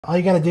All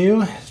you gotta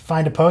do is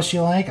find a post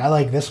you like. I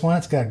like this one.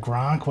 It's got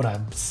Gronk. What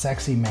a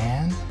sexy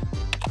man.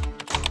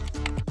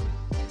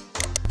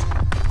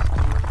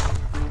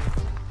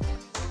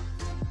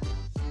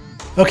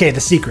 Okay, the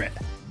secret.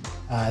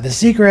 The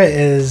secret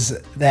is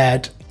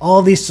that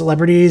all these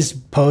celebrities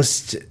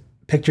post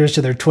pictures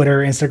to their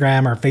Twitter,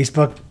 Instagram, or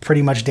Facebook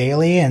pretty much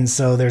daily. And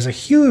so there's a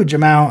huge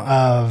amount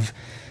of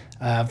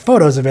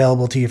photos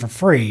available to you for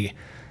free.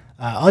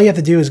 All you have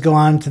to do is go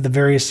on to the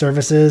various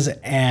services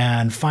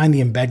and find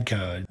the embed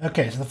code.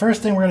 Okay, so the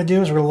first thing we're going to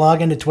do is we're going to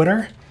log into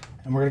Twitter.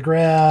 And we're going to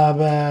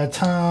grab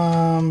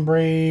Tom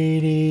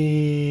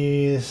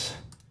Brady's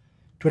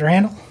Twitter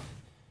handle.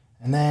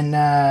 And then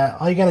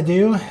all you got to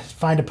do is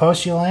find a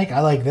post you like. I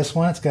like this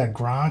one. It's got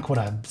Gronk. What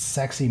a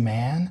sexy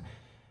man.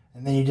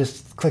 And then you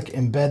just click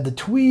embed the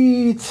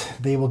tweet.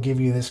 They will give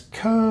you this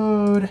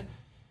code.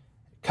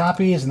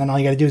 Copies, and then all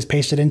you got to do is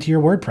paste it into your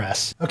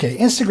WordPress. Okay,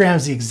 Instagram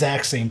is the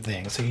exact same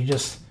thing. So you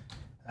just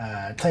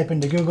type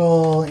into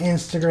Google,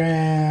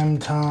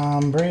 Instagram,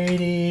 Tom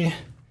Brady.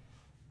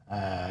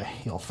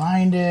 You'll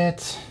find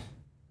it.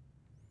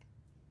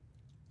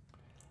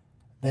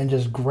 Then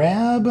just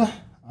grab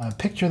a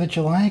picture that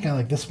you like. I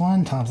like this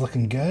one. Tom's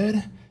looking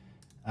good.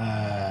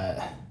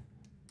 Grab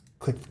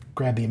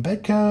the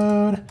embed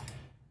code,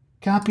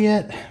 copy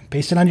it,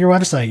 paste it on your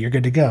website. You're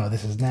good to go.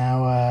 This is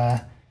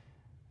now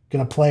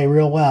gonna play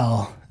real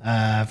well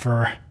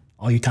for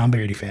all you Tom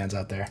Brady fans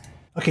out there.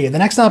 Okay, the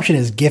next option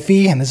is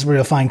Giphy, and this is where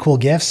you'll find cool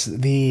GIFs.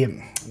 This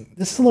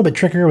is a little bit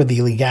trickier with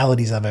the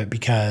legalities of it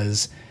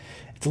because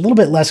it's a little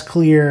bit less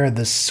clear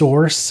the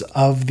source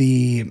of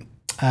the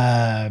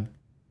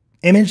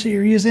image that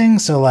you're using.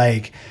 So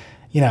like,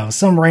 you know,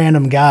 some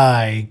random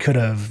guy could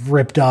have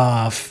ripped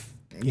off,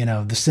 you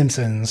know, The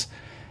Simpsons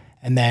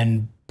and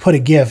then put a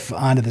GIF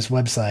onto this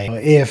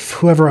website. If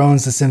whoever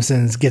owns The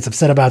Simpsons gets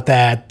upset about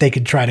that, they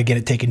could try to get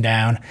it taken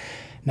down.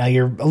 Now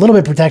you're a little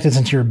bit protected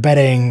since you're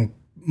betting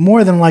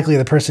more than likely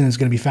the person who's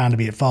going to be found to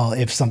be at fault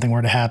if something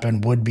were to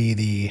happen would be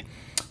the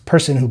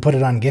person who put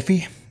it on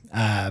Giphy.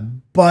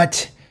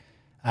 But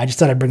I just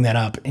thought I'd bring that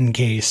up in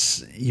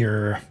case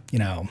you're, you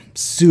know,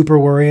 super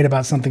worried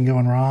about something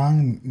going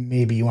wrong.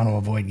 Maybe you want to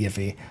avoid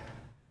Giphy.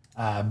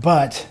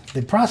 But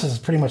the process is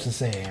pretty much the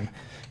same.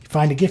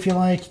 Find a GIF you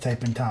like, you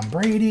type in Tom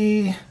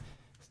Brady.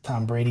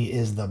 Tom Brady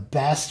is the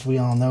best. We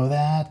all know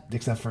that,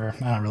 except for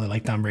I don't really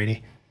like Tom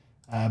Brady.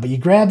 But you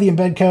grab the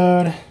embed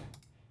code,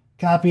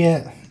 copy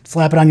it,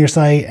 slap it on your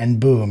site, and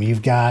boom,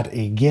 you've got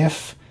a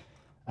GIF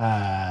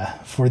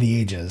for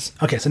the ages.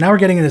 Okay, so now we're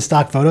getting into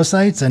stock photo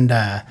sites, and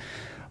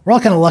we're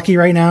all kind of lucky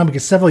right now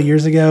because several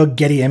years ago,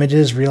 Getty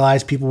Images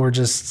realized people were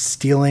just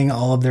stealing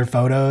all of their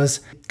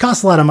photos. It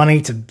costs a lot of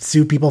money to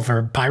sue people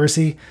for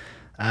piracy.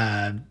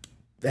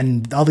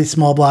 And all these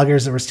small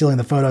bloggers that were stealing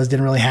the photos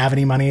didn't really have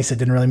any money, so it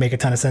didn't really make a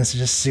ton of sense to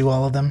just sue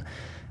all of them.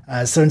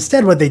 So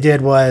instead what they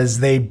did was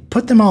they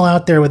put them all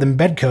out there with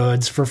embed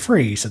codes for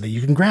free so that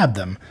you can grab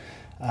them.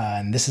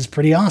 And this is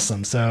pretty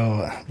awesome.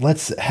 So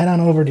let's head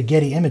on over to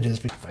Getty Images.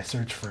 If I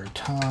search for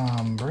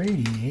Tom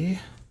Brady,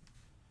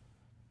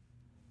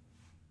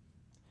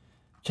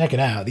 check it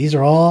out. These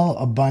are all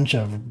a bunch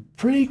of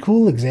pretty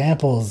cool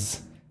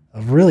examples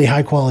of really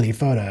high quality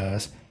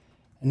photos.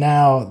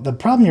 Now, the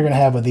problem you're going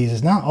to have with these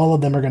is not all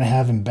of them are going to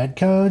have embed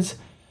codes.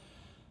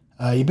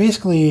 You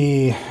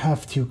basically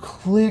have to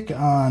click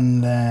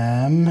on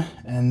them,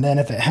 and then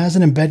if it has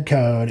an embed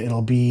code,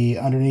 it'll be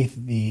underneath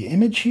the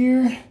image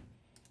here.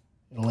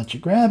 It'll let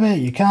you grab it,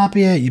 you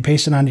copy it, you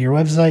paste it onto your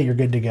website, you're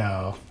good to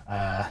go.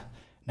 Now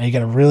you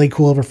got a really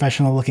cool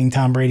professional looking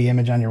Tom Brady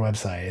image on your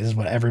website. This is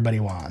what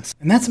everybody wants.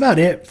 And that's about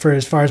it for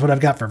as far as what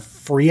I've got for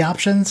free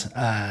options.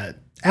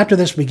 After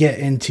this, we get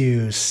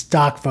into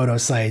stock photo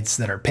sites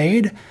that are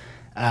paid.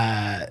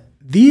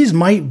 These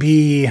might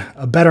be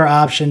a better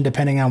option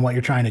depending on what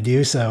you're trying to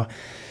do. So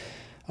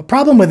a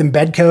problem with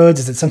embed codes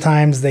is that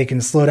sometimes they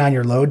can slow down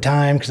your load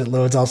time because it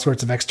loads all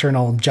sorts of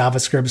external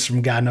JavaScripts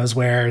from God knows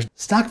where.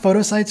 Stock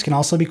photo sites can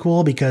also be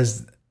cool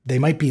because they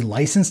might be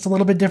licensed a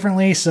little bit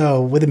differently.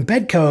 So with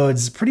embed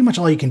codes, pretty much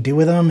all you can do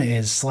with them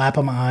is slap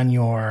them on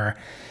your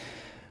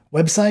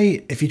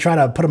website. If you try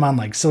to put them on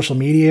like social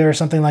media or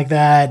something like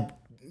that,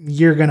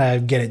 you're going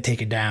to get it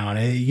taken down.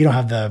 You don't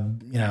have the,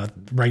 you know,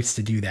 rights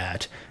to do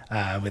that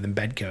with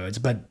embed codes.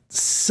 But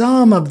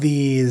some of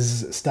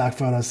these stock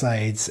photo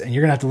sites, and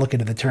you're going to have to look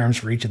into the terms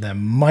for each of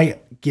them,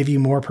 might give you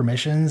more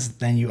permissions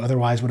than you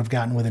otherwise would have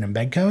gotten with an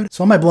embed code.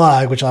 So on my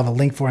blog, which I'll have a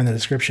link for in the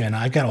description,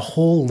 I've got a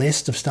whole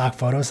list of stock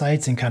photo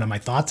sites and kind of my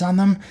thoughts on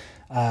them.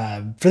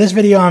 For this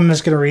video, I'm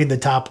just going to read the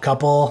top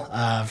couple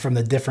from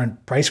the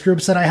different price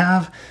groups that I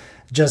have,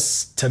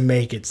 just to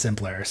make it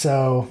simpler.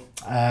 So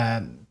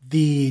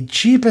the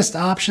cheapest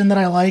option that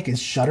I like is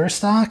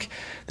Shutterstock.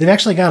 They've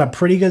actually got a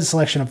pretty good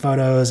selection of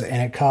photos,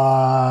 and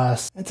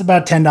it's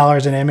about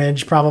 $10 an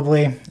image,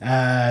 probably.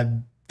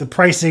 The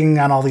pricing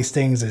on all these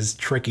things is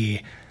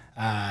tricky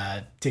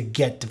to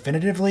get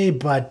definitively,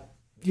 but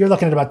you're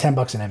looking at about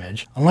 $10 an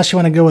image. Unless you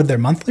want to go with their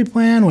monthly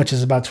plan, which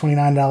is about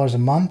 $29 a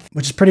month,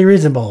 which is pretty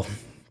reasonable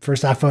for a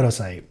stock photo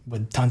site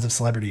with tons of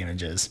celebrity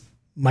images.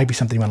 Might be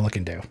something you want to look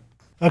into.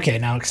 Okay,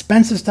 now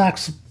expensive stock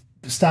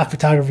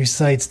photography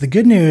sites. The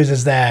good news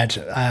is that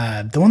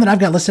the one that I've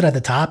got listed at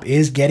the top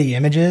is Getty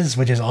Images,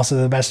 which is also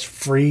the best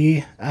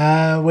free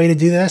way to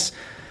do this.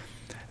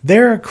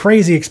 They're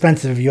crazy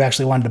expensive if you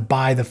actually wanted to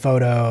buy the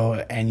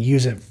photo and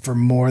use it for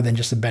more than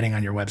just embedding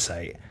on your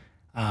website.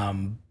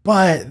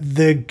 But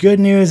the good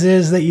news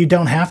is that you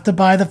don't have to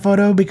buy the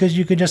photo because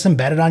you could just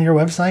embed it on your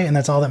website and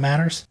that's all that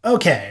matters.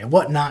 Okay,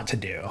 what not to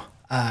do.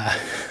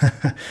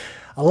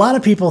 A lot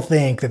of people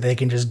think that they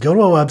can just go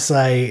to a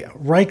website,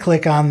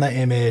 right-click on the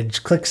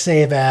image, click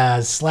Save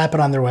As, slap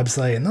it on their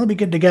website, and they'll be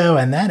good to go,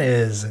 and that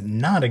is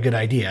not a good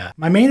idea.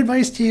 My main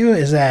advice to you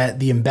is that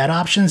the embed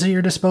options at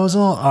your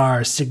disposal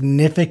are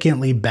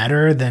significantly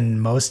better than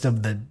most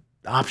of the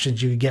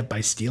options you could get by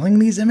stealing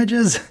these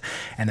images,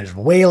 and there's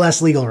way less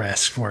legal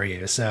risk for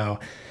you. So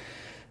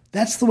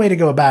that's the way to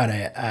go about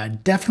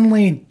it.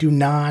 Definitely do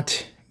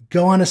not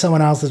go onto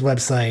someone else's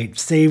website,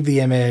 save the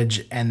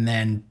image, and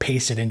then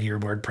paste it into your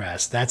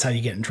WordPress. That's how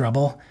you get in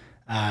trouble.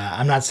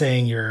 I'm not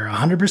saying you're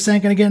 100%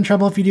 going to get in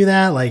trouble if you do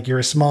that. Like, you're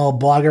a small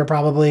blogger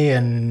probably,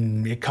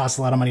 and it costs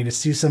a lot of money to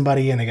sue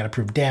somebody, and they got to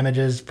prove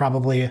damages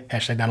probably.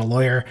 Hashtag not a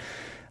lawyer.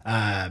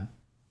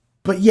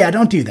 But yeah,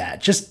 don't do that.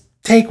 Just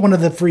take one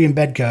of the free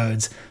embed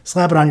codes,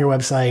 slap it on your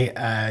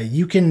website.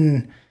 You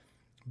can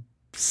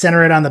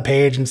center it on the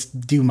page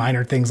and do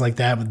minor things like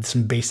that with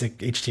some basic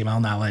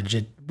HTML knowledge.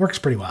 It works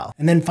pretty well.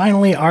 And then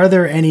finally, are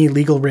there any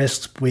legal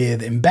risks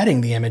with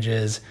embedding the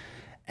images?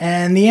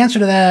 And the answer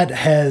to that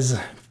has,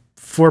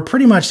 for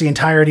pretty much the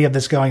entirety of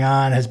this going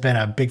on, has been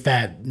a big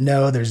fat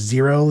no. There's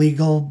zero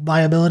legal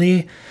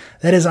liability.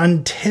 That is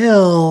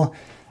until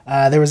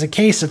there was a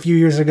case a few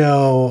years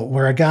ago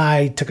where a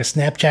guy took a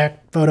Snapchat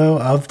photo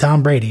of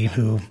Tom Brady,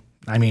 who,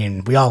 I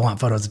mean, we all want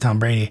photos of Tom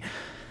Brady.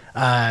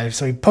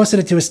 So he posted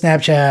it to his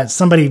Snapchat,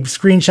 somebody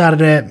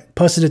screenshotted it,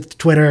 posted it to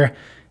Twitter.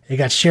 It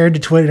got shared to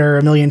Twitter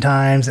a million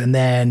times, and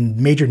then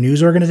major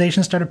news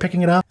organizations started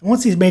picking it up. And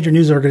once these major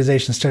news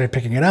organizations started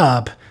picking it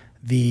up,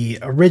 the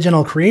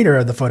original creator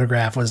of the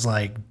photograph was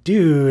like,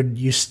 dude,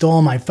 you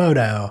stole my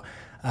photo.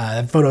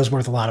 That photo's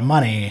worth a lot of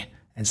money.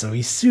 And so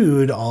he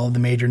sued all of the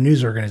major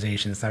news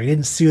organizations. Now, he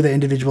didn't sue the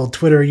individual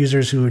Twitter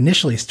users who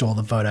initially stole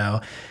the photo.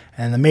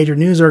 And the major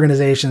news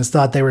organizations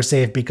thought they were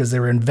safe because they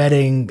were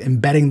embedding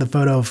the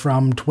photo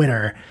from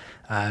Twitter.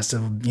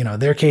 So, you know,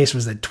 their case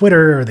was that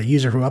Twitter, or the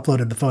user who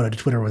uploaded the photo to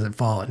Twitter, was at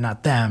fault,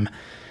 not them.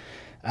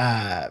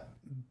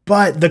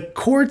 But the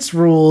courts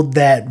ruled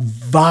that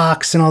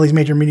Vox and all these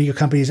major media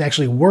companies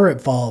actually were at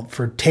fault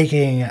for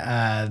taking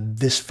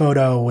this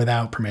photo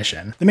without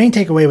permission. The main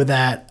takeaway with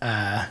that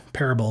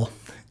parable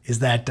is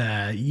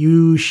that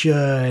you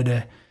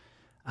should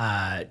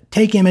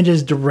take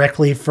images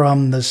directly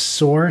from the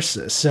source.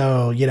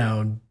 So, you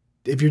know,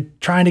 if you're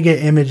trying to get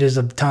images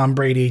of Tom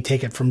Brady,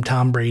 take it from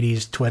Tom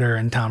Brady's Twitter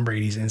and Tom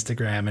Brady's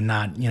Instagram, and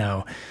not, you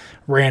know,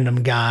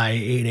 random guy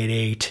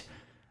 888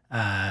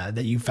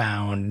 that you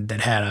found that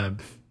had a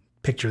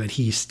picture that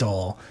he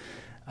stole.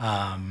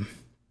 But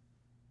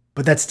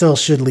that still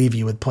should leave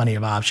you with plenty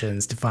of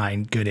options to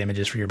find good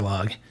images for your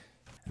blog.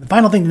 The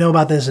final thing to know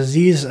about this is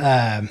these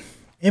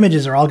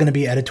images are all going to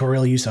be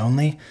editorial use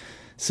only.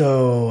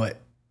 So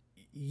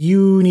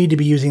you need to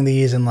be using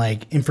these in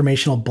like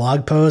informational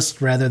blog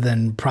posts rather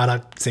than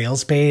product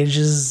sales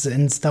pages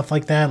and stuff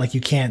like that. Like,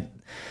 you can't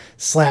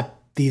slap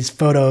these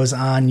photos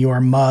on your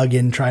mug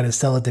and try to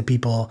sell it to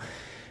people.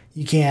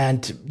 You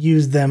can't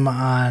use them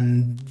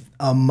on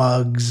a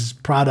mug's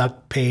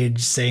product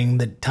page saying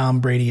that Tom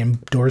Brady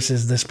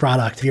endorses this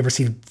product. Have you ever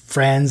seen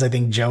Friends? I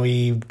think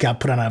Joey got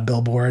put on a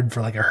billboard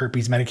for like a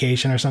herpes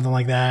medication or something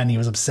like that, and he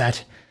was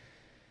upset.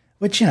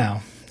 Which, you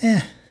know,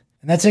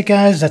 And that's it,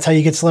 guys. That's how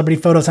you get celebrity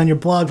photos on your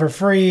blog for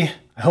free.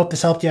 I hope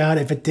this helped you out.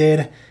 If it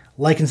did,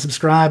 like and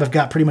subscribe. I've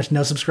got pretty much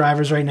no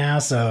subscribers right now,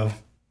 so,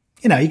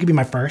 you know, you could be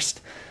my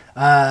first.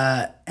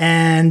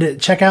 And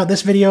check out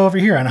this video over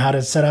here on how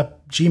to set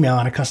up Gmail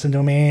on a custom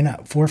domain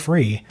for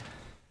free.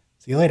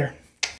 See you later.